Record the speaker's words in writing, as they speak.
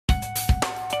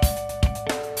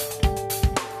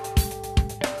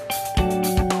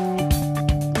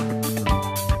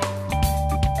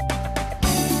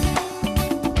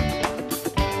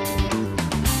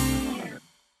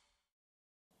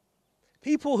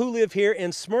People who live here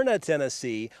in Smyrna,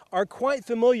 Tennessee, are quite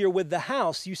familiar with the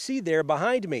house you see there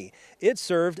behind me. It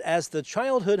served as the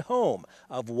childhood home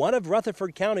of one of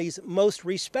Rutherford County's most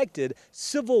respected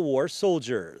Civil War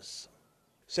soldiers.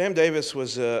 Sam Davis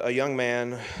was a young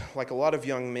man, like a lot of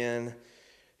young men.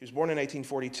 He was born in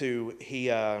 1842. He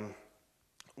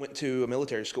went to a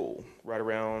military school right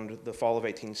around the fall of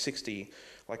 1860,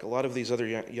 like a lot of these other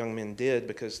young men did,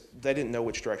 because they didn't know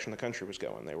which direction the country was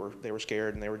going. They were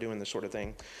scared, and they were doing this sort of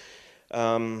thing.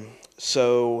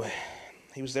 So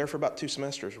he was there for about 2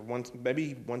 semesters,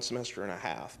 maybe 1 semester and a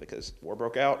half, because war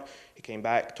broke out. He came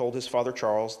back, told his father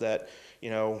Charles that,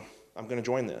 I'm going to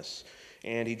join this.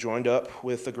 And he joined up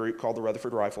with a group called the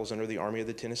Rutherford Rifles under the Army of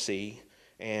the Tennessee,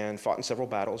 and fought in several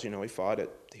battles. He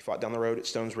fought down the road at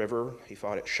Stones River. He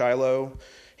fought at Shiloh.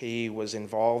 He was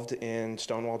involved in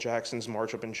Stonewall Jackson's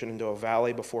march up in Shenandoah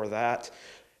Valley before that.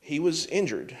 He was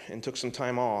injured and took some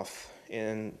time off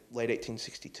in late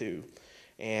 1862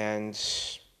 and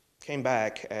came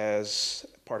back as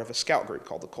part of a scout group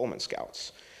called the Coleman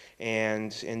Scouts.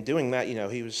 And in doing that,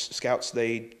 he was scouts.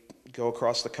 They go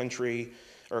across the country,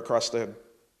 or across the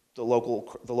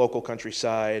local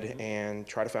countryside, and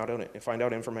try to find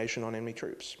out information on enemy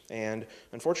troops. And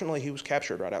unfortunately, he was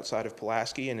captured right outside of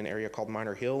Pulaski in an area called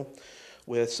Minor Hill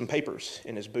with some papers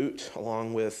in his boot,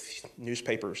 along with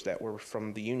newspapers that were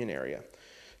from the Union area.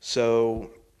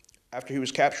 So after he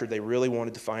was captured, they really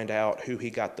wanted to find out who he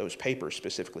got those papers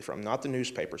specifically from, not the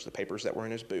newspapers, the papers that were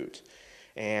in his boot.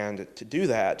 And to do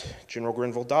that, General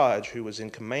Grenville Dodge, who was in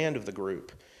command of the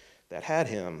group that had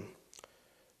him,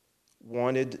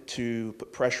 wanted to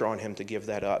put pressure on him to give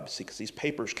that up, because these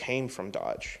papers came from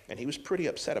Dodge, and he was pretty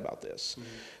upset about this. Mm-hmm.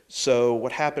 So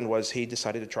what happened was he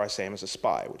decided to try Sam as a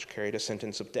spy, which carried a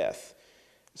sentence of death.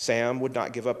 Sam would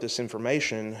not give up this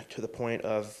information to the point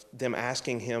of them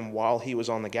asking him while he was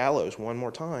on the gallows one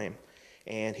more time,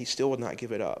 and he still would not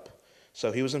give it up.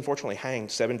 So he was unfortunately hanged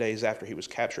 7 days after he was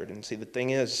captured. And see, the thing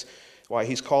is, why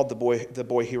he's called the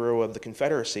boy hero of the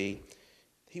Confederacy,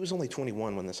 he was only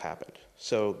 21 when this happened.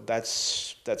 So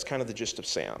that's kind of the gist of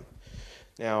Sam.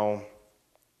 Now,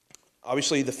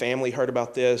 obviously the family heard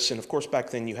about this, and of course back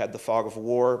then you had the fog of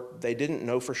war. They didn't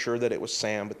know for sure that it was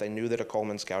Sam, but they knew that a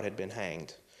Coleman Scout had been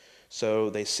hanged. So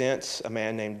they sent a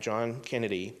man named John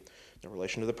Kennedy, in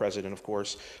relation to the president, of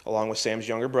course, along with Sam's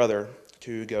younger brother,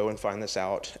 to go and find this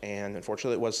out. And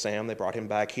unfortunately it was Sam. They brought him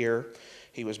back here.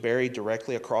 He was buried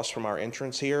directly across from our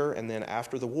entrance here, and then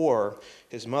after the war,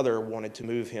 his mother wanted to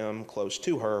move him close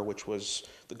to her, which was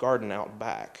the garden out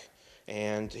back.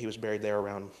 And he was buried there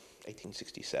around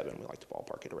 1867. We like to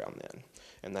ballpark it around then.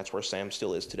 And that's where Sam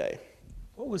still is today.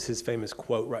 What was his famous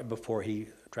quote right before he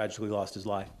tragically lost his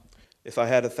life? "If I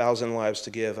had 1,000 lives to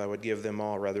give, I would give them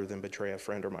all rather than betray a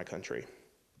friend or my country."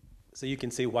 So you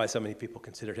can see why so many people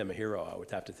considered him a hero, I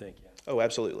would have to think. Oh,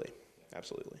 absolutely.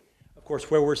 Absolutely. Of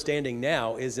course, where we're standing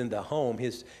now is in the home,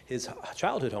 his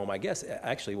childhood home, I guess,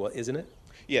 actually, isn't it?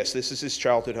 Yes, this is his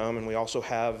childhood home, and we also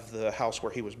have the house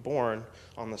where he was born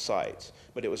on the site,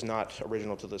 but it was not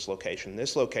original to this location.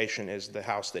 This location is the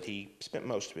house that he spent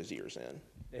most of his years in.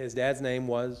 His dad's name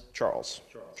was? Charles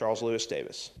Lewis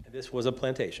Davis. And this was a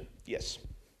plantation? Yes.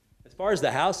 As far as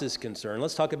the house is concerned,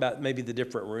 let's talk about maybe the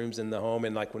different rooms in the home,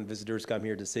 and like when visitors come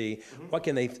here to see, what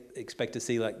can they expect to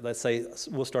see? Like, let's say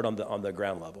we'll start on the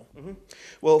ground level.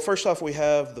 Well, first off, we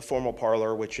have the formal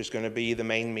parlor, which is going to be the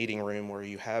main meeting room where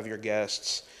you have your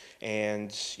guests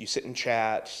and you sit and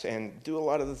chat and do a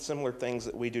lot of the similar things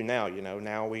that we do now.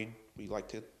 Now we like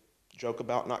to joke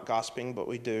about not gossiping, but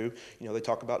we do. They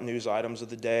talk about news items of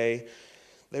the day.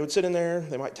 They would sit in there,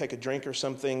 they might take a drink or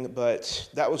something, but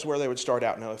that was where they would start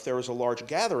out. Now, if there was a large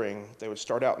gathering, they would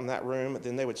start out in that room,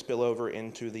 then they would spill over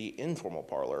into the informal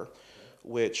parlor,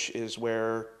 which is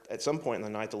where, at some point in the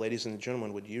night, the ladies and the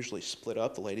gentlemen would usually split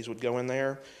up. The ladies would go in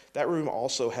there. That room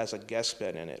also has a guest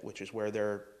bed in it, which is where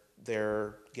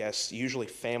their guests, usually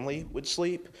family, would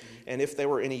sleep. And if there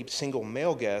were any single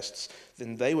male guests,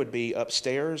 then they would be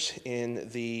upstairs in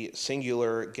the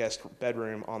singular guest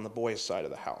bedroom on the boys' side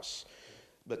of the house.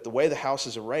 But the way the house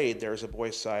is arrayed, there's a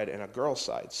boys' side and a girls'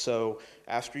 side. So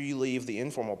after you leave the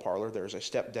informal parlor, there's a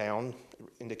step down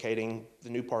indicating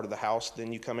the new part of the house.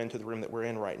 Then you come into the room that we're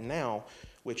in right now,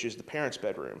 which is the parents'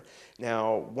 bedroom.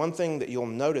 Now, one thing that you'll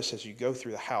notice as you go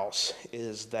through the house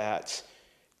is that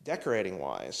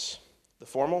decorating-wise, the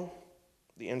formal,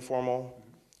 the informal,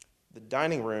 the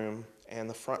dining room, and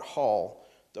the front hall,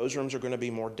 those rooms are going to be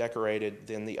more decorated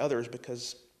than the others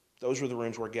because those were the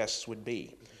rooms where guests would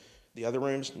be. The other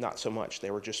rooms, not so much.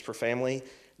 They were just for family.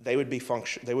 They would be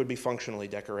functionally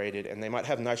decorated, and they might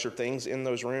have nicer things in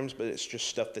those rooms, but it's just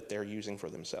stuff that they're using for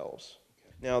themselves.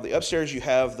 Now, the upstairs, you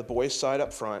have the boys' side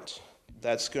up front.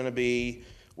 That's going to be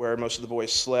where most of the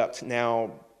boys slept.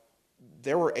 Now,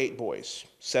 there were 8 boys,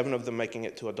 7 of them making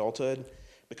it to adulthood.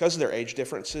 Because of their age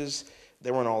differences,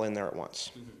 they weren't all in there at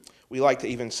once. We like to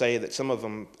even say that some of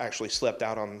them actually slept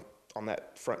out on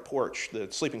that front porch,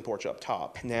 the sleeping porch up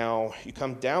top. Now, you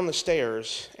come down the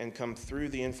stairs and come through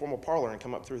the informal parlor and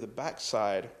come up through the back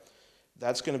side.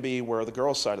 That's going to be where the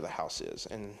girls' side of the house is.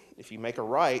 And if you make a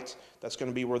right, that's going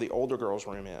to be where the older girls'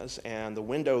 room is. And the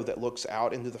window that looks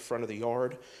out into the front of the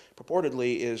yard,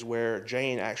 purportedly, is where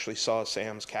Jane actually saw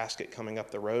Sam's casket coming up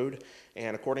the road.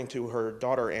 And according to her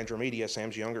daughter, Andromedia,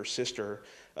 Sam's younger sister,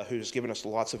 who's given us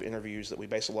lots of interviews that we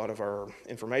base a lot of our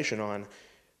information on,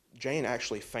 Jane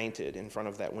actually fainted in front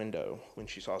of that window when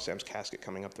she saw Sam's casket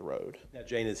coming up the road. Now,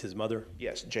 Jane is his mother?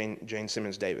 Yes, Jane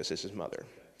Simmons Davis is his mother.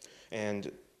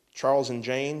 And Charles and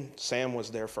Jane, Sam was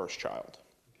their first child.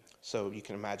 So you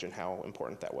can imagine how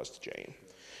important that was to Jane.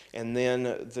 And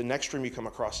then the next room you come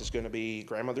across is going to be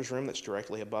grandmother's room that's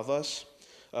directly above us.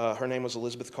 Her name was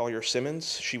Elizabeth Collier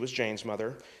Simmons. She was Jane's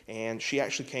mother. And she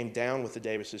actually came down with the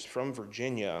Davises from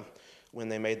Virginia when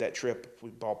they made that trip. We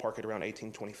ballpark it around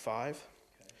 1825.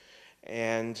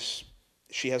 And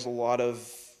she has a lot of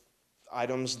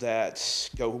items that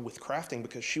go with crafting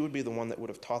because she would be the one that would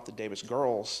have taught the Davis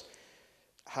girls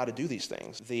how to do these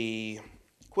things. The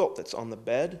quilt that's on the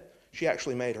bed, she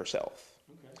actually made herself.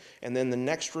 Okay. And then the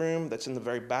next room that's in the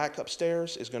very back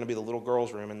upstairs is going to be the little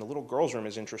girls' room. And the little girls' room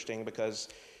is interesting because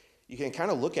you can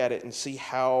kind of look at it and see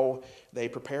how they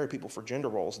prepared people for gender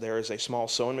roles. There is a small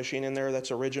sewing machine in there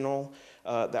that's original.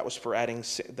 That was for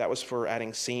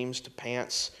adding seams to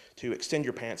pants to extend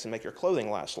your pants and make your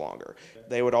clothing last longer.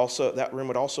 Okay. That room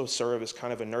would also serve as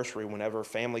kind of a nursery whenever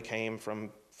family came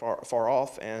from far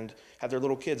off and had their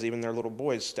little kids, even their little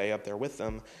boys, stay up there with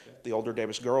them. Okay. The older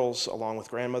Davis girls, along with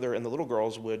grandmother, and the little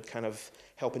girls would kind of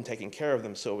help in taking care of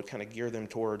them, so it would kind of gear them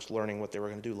towards learning what they were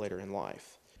going to do later in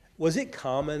life. Was it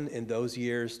common in those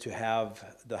years to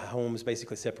have the homes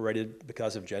basically separated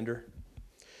because of gender?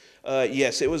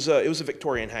 Yes, it was a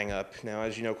Victorian hang-up. Now,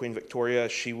 as you know, Queen Victoria,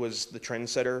 she was the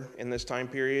trendsetter in this time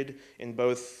period in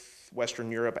both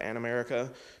Western Europe and America.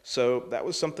 So that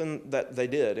was something that they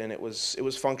did, and it was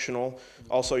functional.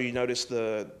 Also, you notice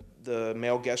the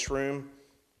male guest room.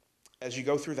 As you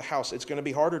go through the house, it's going to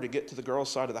be harder to get to the girls'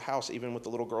 side of the house, even with the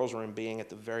little girls' room being at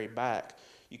the very back.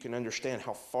 You can understand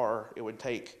how long it would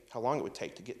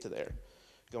take to get to there,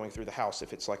 going through the house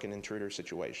if it's like an intruder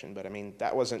situation. But I mean,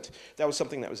 that was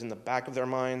something that was in the back of their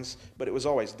minds, but it was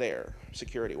always there,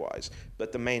 security-wise.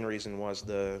 But the main reason was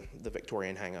the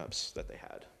Victorian hang-ups that they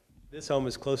had. This home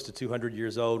is close to 200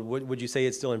 years old. Would you say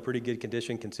it's still in pretty good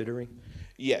condition considering?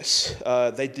 Yes,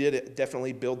 they did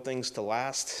definitely build things to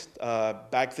last.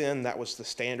 Back then, that was the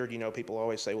standard. You know, people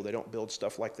always say, well, they don't build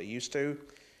stuff like they used to.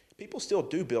 People still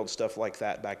do build stuff like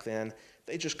that back then.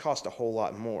 They just cost a whole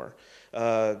lot more.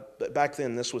 But back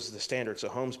then, this was the standard. So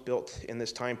homes built in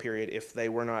this time period, if they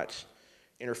were not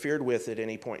interfered with at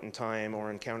any point in time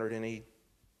or encountered any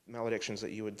maledictions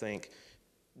that you would think,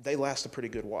 they last a pretty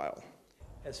good while.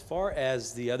 As far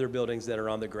as the other buildings that are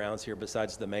on the grounds here,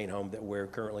 besides the main home that we're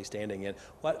currently standing in,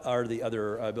 what are the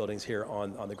other buildings here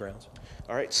on the grounds?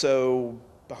 All right, so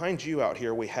behind you out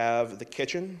here, we have the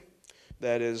kitchen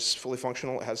that is fully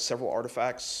functional. It has several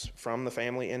artifacts from the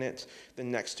family in it.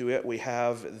 Then next to it, we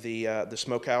have the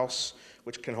smokehouse,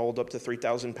 which can hold up to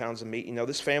 3,000 pounds of meat. You know,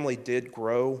 this family did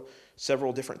grow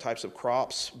several different types of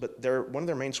crops, but one of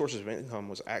their main sources of income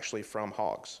was actually from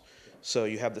hogs. So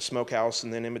you have the smokehouse,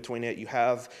 and then in between it, you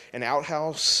have an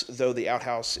outhouse, though the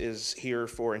outhouse is here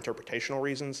for interpretational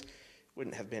reasons.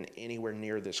 Wouldn't have been anywhere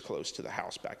near this close to the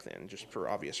house back then, just for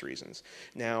obvious reasons.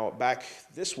 Now, back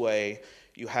this way,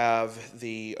 you have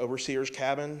the overseer's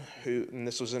cabin, and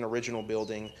this was an original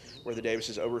building where the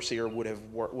Davis's overseer would have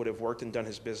worked and done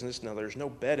his business. Now, there's no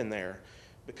bed in there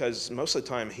because most of the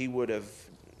time he would have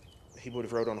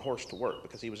rode on a horse to work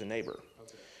because he was a neighbor.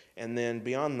 And then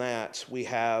beyond that, we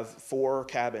have 4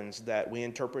 cabins that we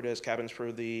interpret as cabins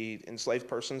for the enslaved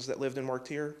persons that lived and worked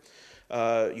here.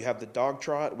 You have the dog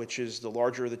trot, which is the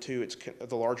larger of the two. It's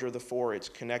the larger of the 4. It's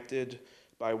connected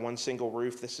by one single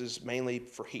roof. This is mainly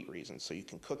for heat reasons. So you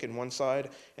can cook in one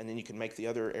side, and then you can make the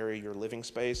other area your living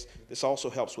space. This also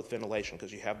helps with ventilation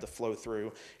because you have the flow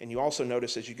through. And you also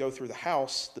notice as you go through the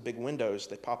house, the big windows,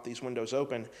 they pop these windows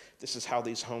open. This is how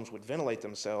these homes would ventilate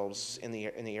themselves in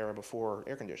the era before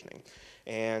air conditioning.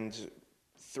 And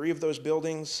 3 of those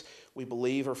buildings, we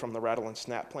believe, are from the Rattle and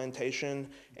Snap plantation,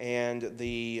 and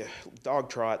the dog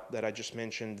trot that I just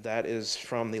mentioned, that is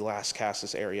from the Las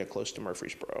Casas area close to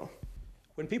Murfreesboro.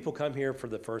 When people come here for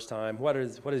the first time, what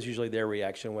is usually their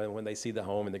reaction when they see the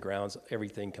home and the grounds,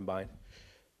 everything combined?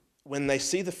 When they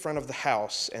see the front of the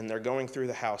house and they're going through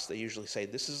the house, they usually say,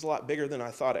 "This is a lot bigger than I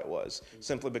thought it was,"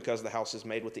 simply because the house is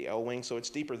made with the L-wing, so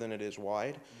it's deeper than it is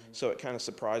wide. So it kind of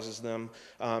surprises them.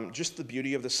 Just the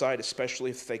beauty of the site, especially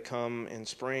if they come in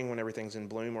spring when everything's in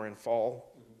bloom, or in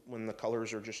fall when the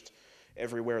colors are just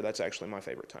everywhere. That's actually my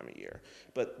favorite time of year.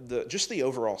 But just the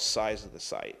overall size of the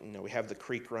site. You know, we have the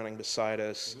creek running beside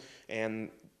us, and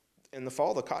in the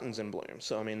fall the cotton's in bloom.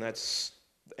 So I mean,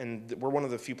 and we're one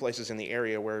of the few places in the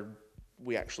area where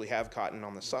we actually have cotton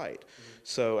on the site.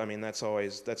 So I mean, that's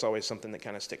always something that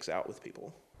kind of sticks out with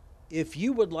people. If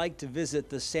you would like to visit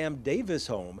the Sam Davis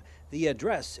home, the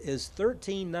address is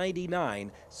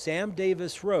 1399 Sam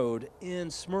Davis Road in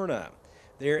Smyrna.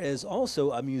 There is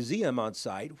also a museum on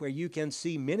site where you can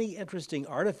see many interesting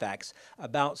artifacts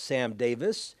about Sam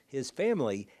Davis, his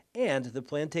family, and the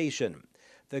plantation.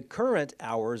 The current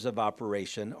hours of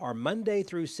operation are Monday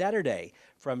through Saturday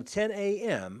from 10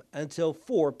 a.m. until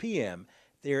 4 p.m.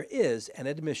 There is an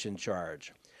admission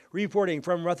charge. Reporting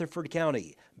from Rutherford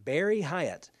County, Barry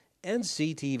Hyatt,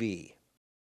 NCTV.